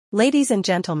Ladies and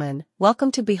gentlemen,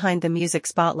 welcome to Behind the Music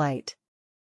Spotlight.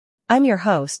 I'm your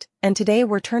host, and today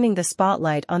we're turning the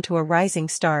spotlight onto a rising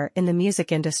star in the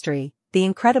music industry, the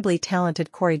incredibly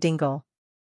talented Cory Dingle.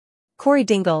 Cory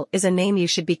Dingle is a name you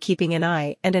should be keeping an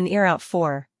eye and an ear out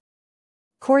for.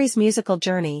 Cory's musical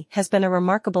journey has been a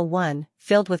remarkable one,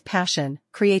 filled with passion,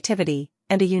 creativity,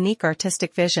 and a unique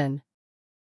artistic vision.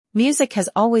 Music has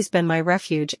always been my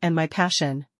refuge and my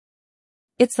passion.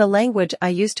 It's the language I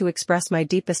use to express my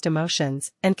deepest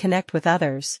emotions and connect with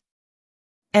others.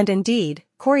 And indeed,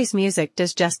 Cory's music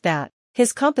does just that.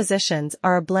 His compositions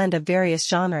are a blend of various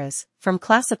genres, from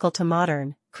classical to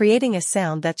modern, creating a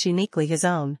sound that's uniquely his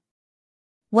own.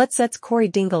 What sets Cory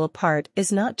Dingle apart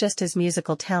is not just his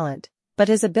musical talent, but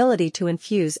his ability to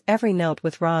infuse every note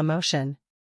with raw emotion.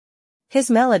 His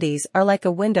melodies are like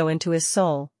a window into his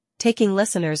soul, taking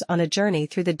listeners on a journey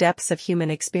through the depths of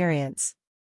human experience.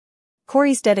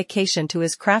 Cory's dedication to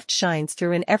his craft shines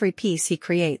through in every piece he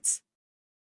creates.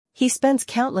 He spends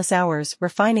countless hours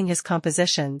refining his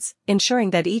compositions,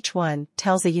 ensuring that each one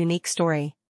tells a unique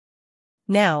story.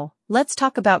 Now, let's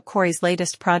talk about Cory's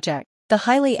latest project, the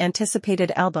highly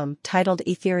anticipated album titled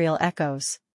Ethereal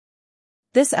Echoes.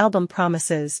 This album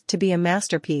promises to be a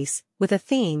masterpiece, with a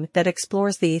theme that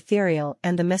explores the ethereal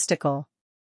and the mystical.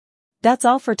 That's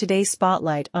all for today's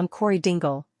spotlight on Cory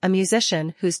Dingle, a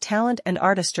musician whose talent and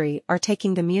artistry are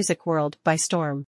taking the music world by storm.